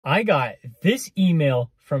I got this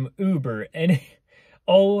email from Uber and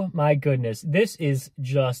oh my goodness, this is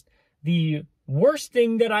just the worst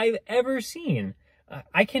thing that I've ever seen.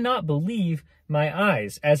 I cannot believe my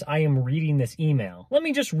eyes as I am reading this email. Let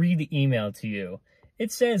me just read the email to you.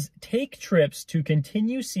 It says, take trips to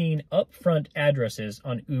continue seeing upfront addresses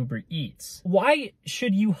on Uber Eats. Why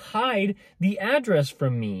should you hide the address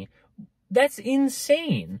from me? That's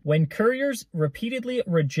insane. When couriers repeatedly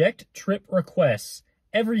reject trip requests,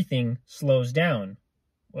 everything slows down.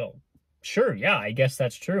 Well, sure, yeah, I guess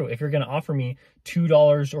that's true. If you're going to offer me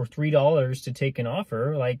 $2 or $3 to take an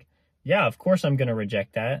offer, like, yeah, of course I'm going to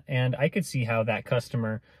reject that. And I could see how that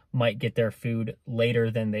customer might get their food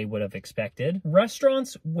later than they would have expected.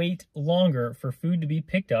 Restaurants wait longer for food to be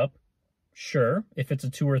picked up. Sure, if it's a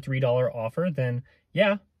 $2 or $3 offer, then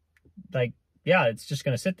yeah, it's just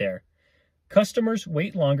going to sit there. Customers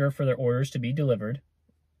wait longer for their orders to be delivered.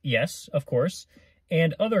 Yes, of course.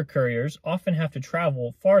 And other couriers often have to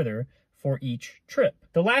travel farther for each trip.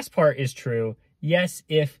 The last part is true. Yes,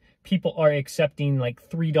 if people are accepting like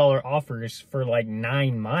 $3 offers for like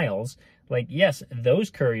 9 miles, like yes, those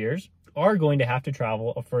couriers are going to have to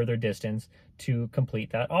travel a further distance to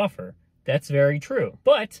complete that offer. That's very true.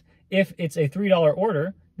 But if it's a $3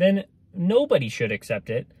 order, then nobody should accept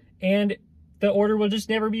it and the order will just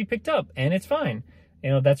never be picked up and it's fine.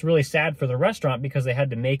 You know, that's really sad for the restaurant because they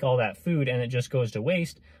had to make all that food and it just goes to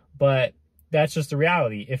waste. But that's just the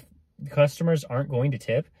reality. If customers aren't going to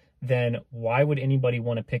tip, then why would anybody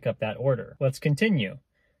want to pick up that order? Let's continue.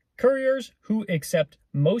 Couriers who accept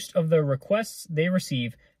most of the requests they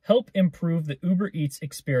receive help improve the Uber Eats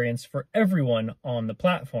experience for everyone on the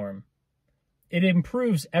platform. It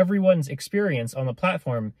improves everyone's experience on the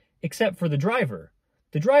platform except for the driver.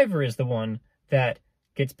 The driver is the one that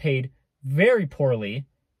gets paid very poorly,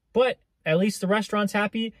 but at least the restaurant's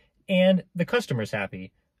happy and the customer's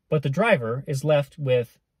happy. But the driver is left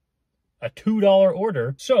with a $2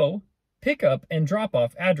 order. So pickup and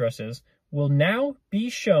drop-off addresses will now be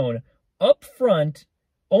shown up front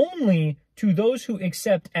only to those who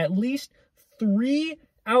accept at least 3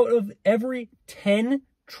 out of every 10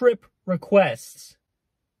 trip requests.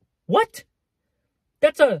 What?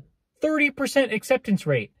 That's a 30% acceptance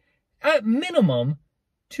rate at minimum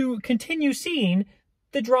to continue seeing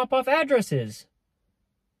the drop-off addresses.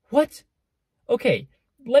 What? Okay,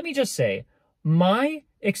 let me just say, my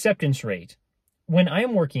acceptance rate when I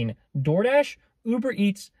am working DoorDash, Uber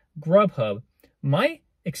Eats, Grubhub, my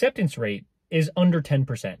acceptance rate is under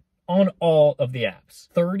 10% on all of the apps.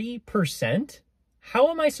 30%? How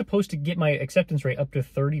am I supposed to get my acceptance rate up to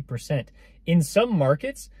 30%? In some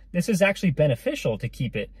markets, this is actually beneficial to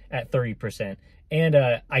keep it at 30%. And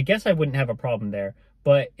I guess I wouldn't have a problem there.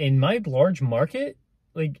 But in my large market,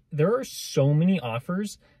 like there are so many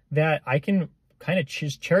offers that I can kind of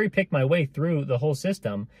just cherry pick my way through the whole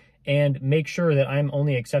system and make sure that I'm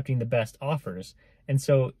only accepting the best offers. And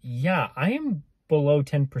so, yeah, I am below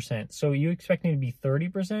 10%. So you expect me to be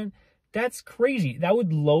 30%? That's crazy. That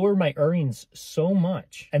would lower my earnings so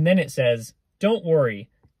much. And then it says, don't worry,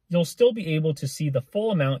 you'll still be able to see the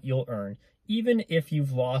full amount you'll earn, even if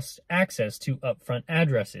you've lost access to upfront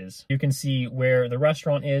addresses. You can see where the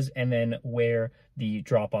restaurant is and then where the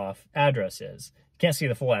drop-off address is. You can't see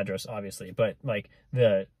the full address, obviously, but like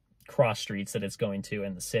the cross streets that it's going to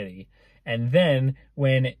in the city. And then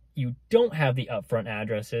when you don't have the upfront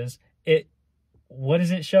addresses, what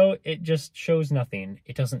does it show? It just shows nothing.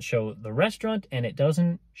 It doesn't show the restaurant and it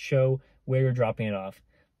doesn't show where you're dropping it off.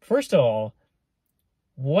 First of all,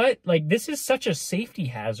 this is such a safety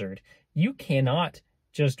hazard. You cannot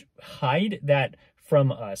just hide that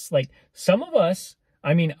from us. Like some of us,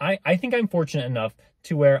 I mean, I think I'm fortunate enough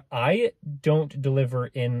to where I don't deliver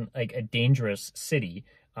in like a dangerous city.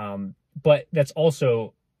 But that's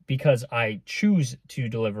also because I choose to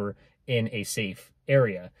deliver in a safe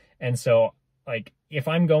area. And so like if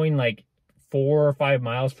I'm going like 4 or 5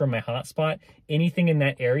 miles from my hotspot, anything in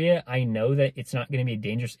that area, I know that it's not going to be a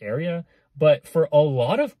dangerous area. But for a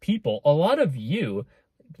lot of people, a lot of you,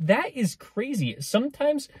 that is crazy.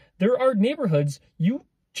 Sometimes there are neighborhoods you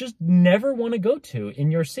just never want to go to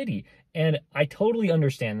in your city. And I totally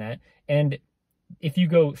understand that. And if you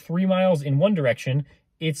go 3 miles in one direction,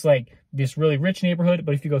 it's like this really rich neighborhood.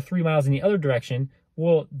 But if you go 3 miles in the other direction,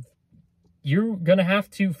 well, you're going to have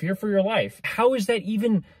to fear for your life. How is that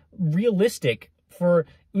even realistic for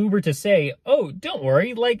Uber to say, oh, don't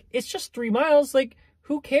worry, like it's just 3 miles, like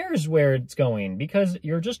who cares where it's going because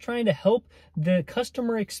you're just trying to help the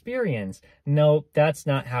customer experience. No, that's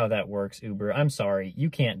not how that works, Uber. I'm sorry. You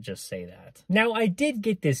can't just say that. Now, I did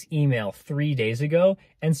get this email 3 days ago,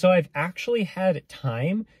 and so I've actually had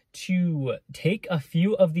time to take a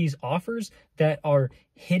few of these offers that are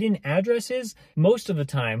hidden addresses, most of the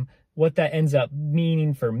time, what that ends up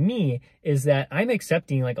meaning for me is that I'm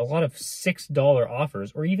accepting like a lot of $6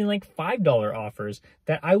 offers or even like $5 offers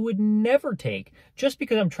that I would never take just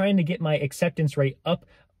because I'm trying to get my acceptance rate up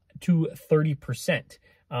to 30%.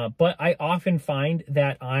 But I often find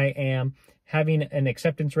that I am having an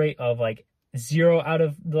acceptance rate of like 0 out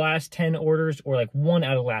of the last 10 orders or like 1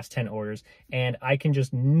 out of the last 10 orders, and I can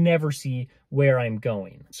just never see where I'm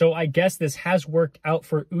going. So I guess this has worked out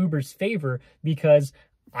for Uber's favor because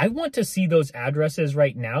I want to see those addresses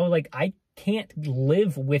right now. Like, I can't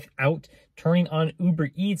live without turning on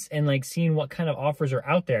Uber Eats and like seeing what kind of offers are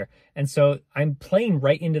out there. And so I'm playing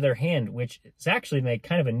right into their hand, which is actually like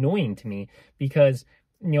kind of annoying to me because,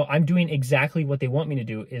 you know, I'm doing exactly what they want me to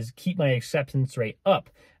do, is keep my acceptance rate up.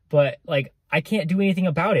 But like, I can't do anything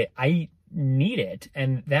about it. I need it.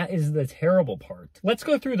 And that is the terrible part. Let's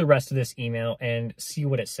go through the rest of this email and see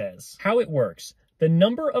what it says. How it works. The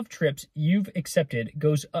number of trips you've accepted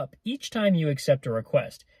goes up each time you accept a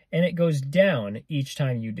request, and it goes down each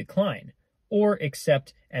time you decline or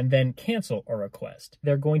accept and then cancel a request.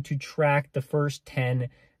 They're going to track the first 10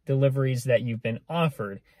 deliveries that you've been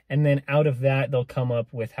offered, and then out of that, they'll come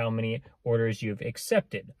up with how many orders you've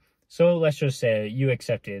accepted. So let's just say you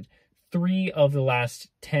accepted 3 of the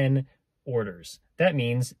last 10 orders. That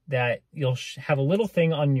means that you'll have a little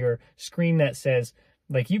thing on your screen that says,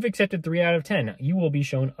 like, you've accepted 3 out of 10. You will be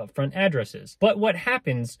shown upfront addresses. But what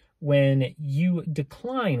happens when you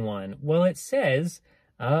decline one? Well, it says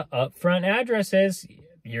upfront addresses.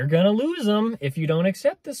 You're going to lose them if you don't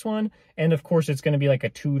accept this one. And of course, it's going to be like a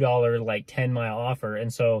 $2, like 10-mile offer.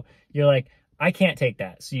 And so you're like, I can't take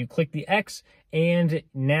that. So you click the X and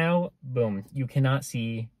now, boom, you cannot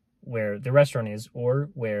see where the restaurant is or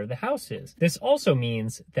where the house is. This also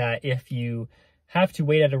means that if you have to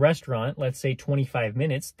wait at a restaurant, let's say 25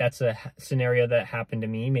 minutes. That's a scenario that happened to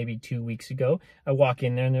me maybe 2 weeks ago. I walk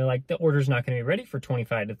in there and they're like, the order's not going to be ready for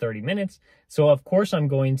 25 to 30 minutes. So of course I'm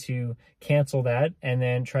going to cancel that and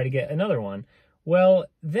then try to get another one. Well,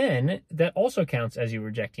 then that also counts as you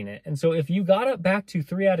rejecting it. And so if you got it back to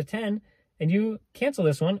 3 out of 10 and you cancel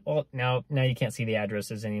this one, well, now you can't see the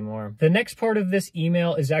addresses anymore. The next part of this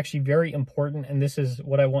email is actually very important, and this is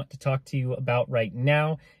what I want to talk to you about right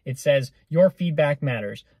now. It says, your feedback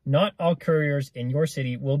matters. Not all couriers in your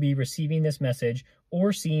city will be receiving this message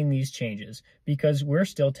or seeing these changes because we're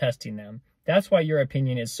still testing them. That's why your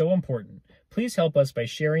opinion is so important. Please help us by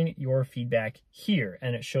sharing your feedback here.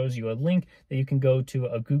 And it shows you a link that you can go to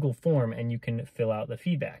a Google form and you can fill out the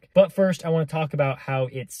feedback. But first, I want to talk about how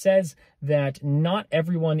it says that not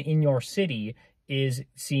everyone in your city is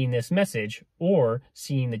seeing this message or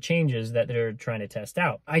seeing the changes that they're trying to test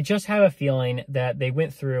out. I just have a feeling that they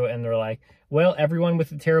went through and they're like, well, everyone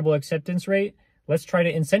with a terrible acceptance rate, let's try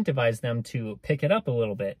to incentivize them to pick it up a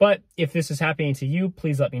little bit. But if this is happening to you,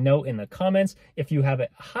 please let me know in the comments if you have a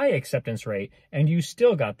high acceptance rate and you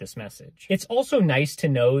still got this message. It's also nice to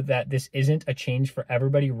know that this isn't a change for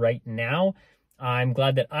everybody right now. I'm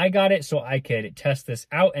glad that I got it so I could test this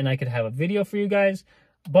out and I could have a video for you guys.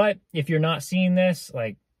 But if you're not seeing this,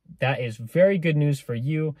 like, that is very good news for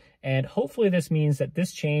you. And hopefully this means that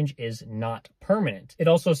this change is not permanent. It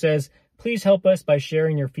also says, please help us by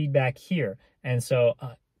sharing your feedback here. And so,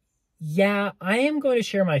 yeah, I am going to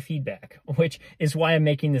share my feedback, which is why I'm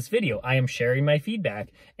making this video. I am sharing my feedback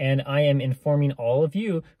and I am informing all of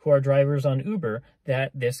you who are drivers on Uber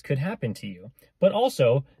that this could happen to you. But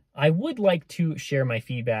also, I would like to share my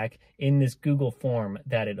feedback in this Google form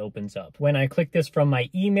that it opens up. When I click this from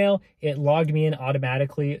my email, it logged me in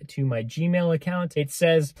automatically to my Gmail account. It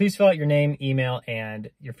says, please fill out your name, email,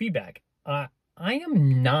 and your feedback. I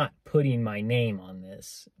am not putting my name on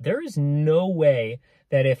this. There is no way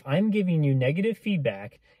that if I'm giving you negative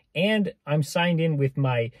feedback and I'm signed in with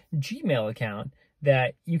my Gmail account,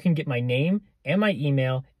 that you can get my name and my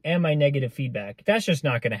email and my negative feedback. That's just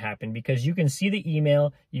not going to happen because you can see the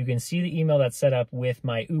email, that's set up with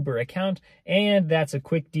my Uber account, and that's a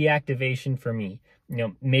quick deactivation for me. You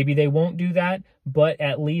know, maybe they won't do that, but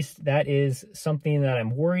at least that is something that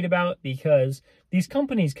I'm worried about because these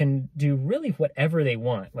companies can do really whatever they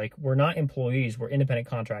want. Like, we're not employees, we're independent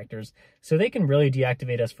contractors, so they can really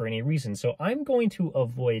deactivate us for any reason. So I'm going to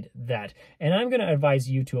avoid that, and I'm going to advise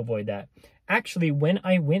you to avoid that. Actually, when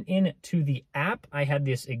I went into the app, I had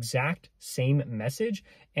this exact same message,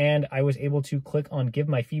 and I was able to click on give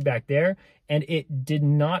my feedback there, and it did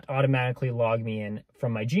not automatically log me in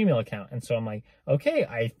from my Gmail account. And so I'm like, okay,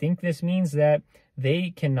 I think this means that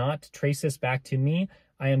they cannot trace this back to me.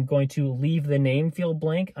 I am going to leave the name field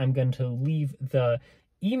blank. I'm going to leave the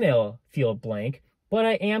email field blank. but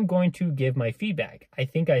I am going to give my feedback. I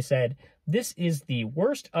think I said, this is the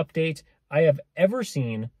worst update I have ever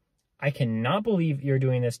seen. I cannot believe you're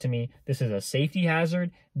doing this to me. This is a safety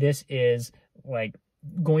hazard. This is like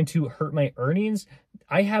going to hurt my earnings.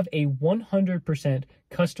 I have a 100%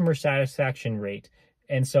 customer satisfaction rate.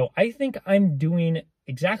 And so I think I'm doing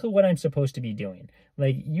exactly what I'm supposed to be doing.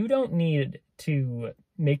 Like, you don't need to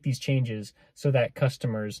make these changes so that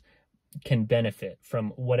customers can benefit from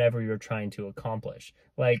whatever you're trying to accomplish.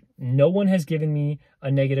 Like, no one has given me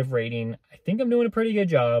a negative rating. I think I'm doing a pretty good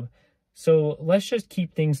job. So let's just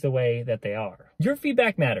keep things the way that they are. Your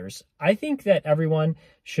feedback matters. I think that everyone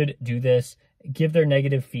should do this, give their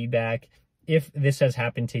negative feedback if this has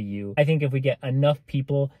happened to you. I think if we get enough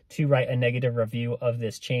people to write a negative review of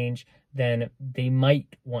this change, then they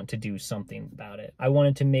might want to do something about it. I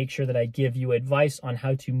wanted to make sure that I give you advice on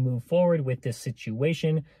how to move forward with this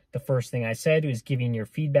situation. The first thing I said was giving your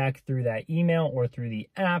feedback through that email or through the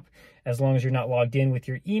app, as long as you're not logged in with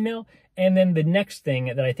your email. And then the next thing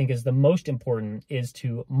that I think is the most important is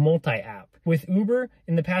to multi-app. With Uber,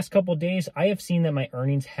 in the past couple of days, I have seen that my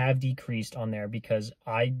earnings have decreased on there because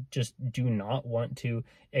I just do not want to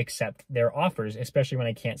accept their offers, especially when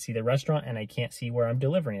I can't see the restaurant and I can't see where I'm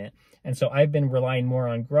delivering it. And so I've been relying more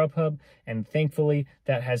on Grubhub, and thankfully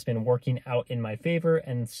that has been working out in my favor.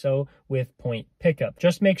 And so with Point Pickup,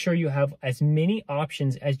 just make sure you have as many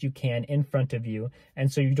options as you can in front of you,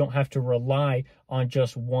 and so you don't have to rely on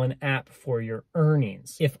just one app for your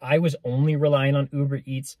earnings. If I was only relying on Uber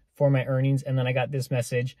Eats for my earnings and then I got this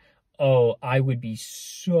message, oh, I would be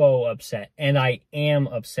so upset. And I am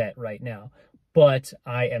upset right now. But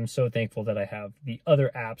I am so thankful that I have the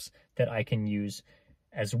other apps that I can use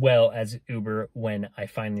as well as Uber when I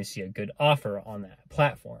finally see a good offer on that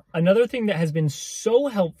platform. Another thing that has been so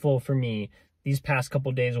helpful for me these past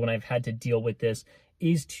couple days when I've had to deal with this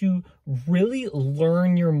is to really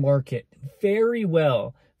learn your market very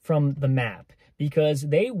well from the map, because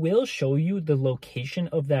they will show you the location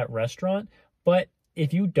of that restaurant, but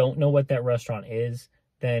if you don't know what that restaurant is,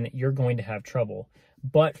 then you're going to have trouble.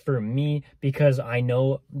 But for me, because I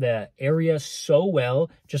know the area so well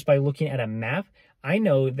just by looking at a map, I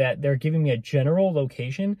know that they're giving me a general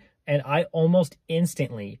location, and I almost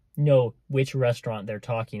instantly know which restaurant they're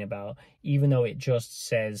talking about, even though it just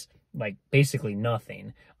says like basically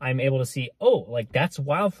nothing. I'm able to see, oh, like that's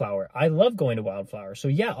Wildflower. I love going to Wildflower. So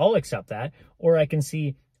yeah, I'll accept that. Or I can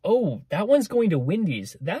see, oh, that one's going to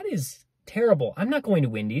Wendy's. That is terrible. I'm not going to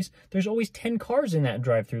Wendy's. There's always 10 cars in that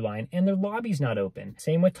drive-through line and their lobby's not open.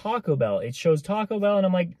 Same with Taco Bell. It shows Taco Bell and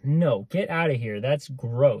I'm like, no, get out of here. That's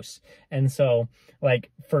gross. And so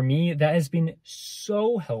like for me, that has been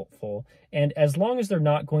so helpful. And as long as they're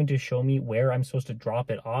not going to show me where I'm supposed to drop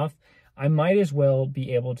it off, I might as well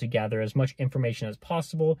be able to gather as much information as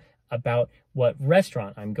possible about what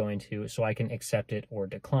restaurant I'm going to so I can accept it or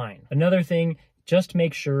decline. Another thing, just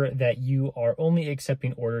make sure that you are only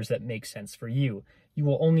accepting orders that make sense for you. You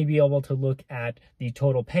will only be able to look at the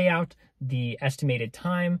total payout, the estimated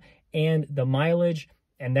time, and the mileage,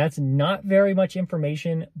 and that's not very much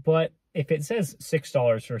information, but if it says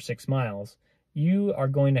 $6 for 6 miles, you are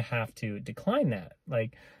going to have to decline that.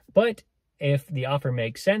 But if the offer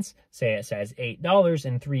makes sense, say it says $8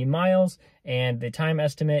 and 3 miles, and the time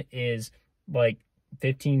estimate is like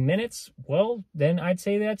 15 minutes, well, then I'd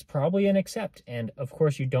say that's probably an accept. And of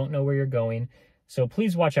course, you don't know where you're going. So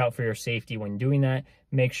please watch out for your safety when doing that.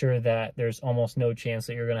 Make sure that there's almost no chance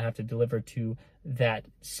that you're going to have to deliver to that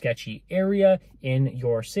sketchy area in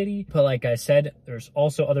your city. But like I said, there's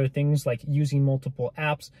also other things like using multiple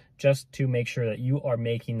apps just to make sure that you are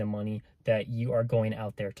making the money that you are going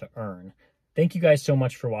out there to earn. Thank you guys so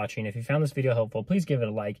much for watching. If you found this video helpful, please give it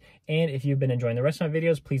a like. And if you've been enjoying the rest of my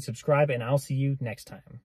videos, please subscribe, and I'll see you next time.